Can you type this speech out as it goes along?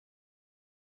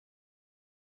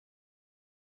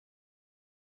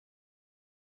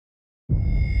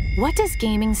What does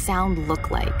gaming sound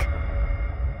look like?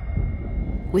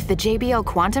 With the JBL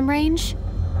Quantum range,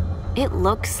 it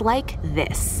looks like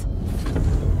this.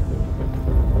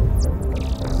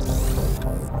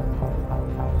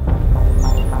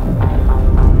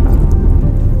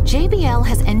 JBL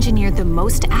has engineered the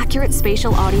most accurate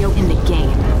spatial audio in the game.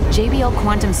 JBL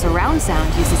Quantum surround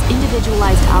sound uses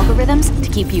individualized algorithms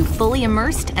to keep you fully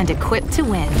immersed and equipped to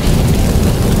win.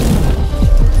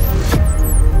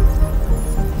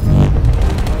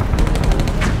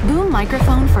 Boom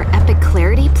microphone for epic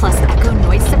clarity plus echo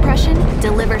noise suppression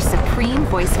delivers supreme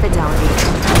voice fidelity.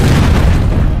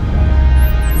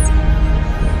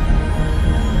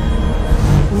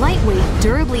 Lightweight,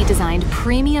 durably designed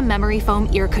premium memory foam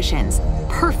ear cushions,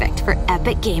 perfect for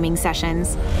epic gaming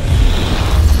sessions.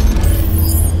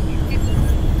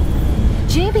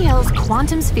 JBL's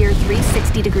Quantum Sphere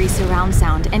 360-degree surround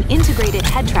sound and integrated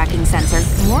head tracking sensor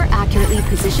more accurately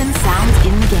positions sounds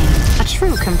in the game, a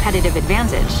true competitive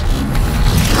advantage.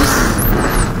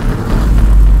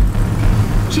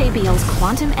 JBL's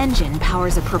Quantum Engine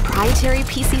powers a proprietary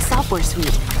PC software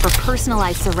suite for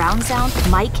personalized surround sound,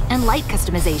 mic, and light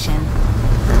customization.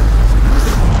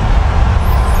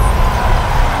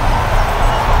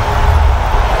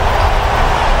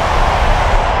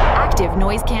 Active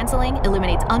noise canceling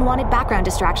eliminates unwanted background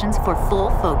distractions for full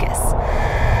focus.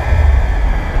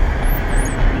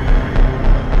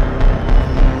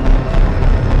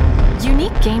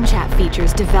 Unique game chat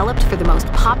features developed for the most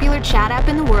popular chat app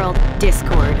in the world,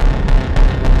 Discord.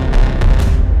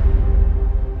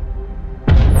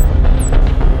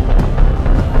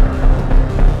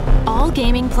 All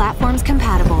gaming platforms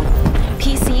compatible.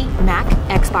 PC, Mac,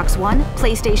 Xbox One,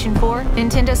 PlayStation 4,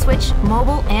 Nintendo Switch,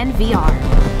 mobile, and VR.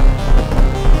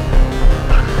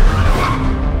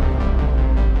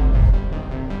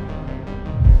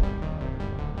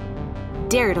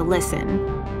 Dare to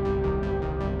listen.